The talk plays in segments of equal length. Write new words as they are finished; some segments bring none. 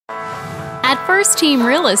First Team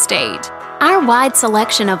Real Estate. Our wide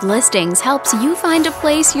selection of listings helps you find a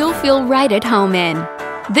place you'll feel right at home in.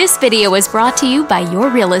 This video is brought to you by your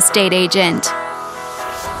real estate agent.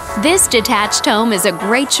 This detached home is a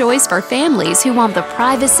great choice for families who want the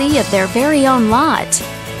privacy of their very own lot.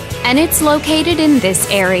 And it's located in this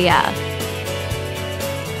area.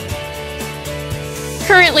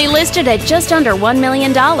 Currently listed at just under $1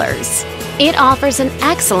 million. It offers an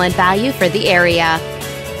excellent value for the area.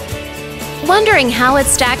 Wondering how it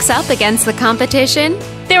stacks up against the competition?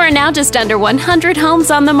 There are now just under 100 homes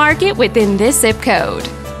on the market within this zip code.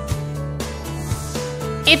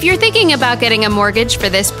 If you're thinking about getting a mortgage for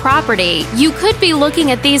this property, you could be looking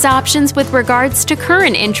at these options with regards to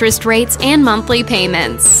current interest rates and monthly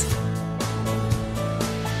payments.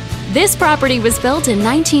 This property was built in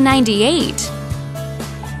 1998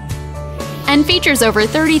 and features over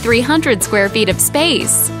 3,300 square feet of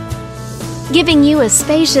space, giving you a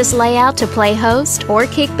spacious layout to play host or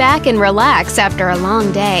kick back and relax after a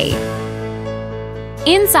long day.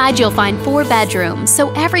 Inside, you'll find 4 bedrooms,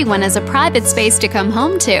 so everyone has a private space to come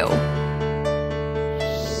home to,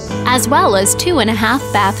 as well as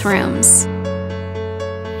 2.5 bathrooms.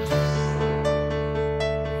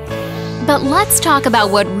 But let's talk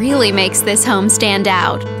about what really makes this home stand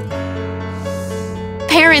out.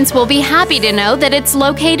 Parents will be happy to know that it's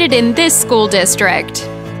located in this school district.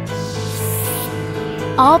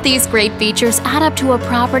 All these great features add up to a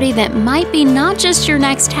property that might be not just your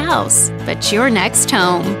next house, but your next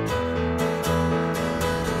home.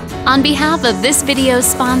 On behalf of this video's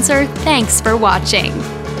sponsor, thanks for watching.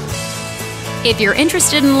 If you're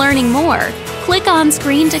interested in learning more, click on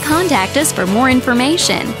screen to contact us for more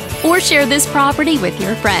information or share this property with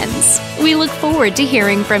your friends. We look forward to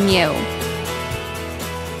hearing from you.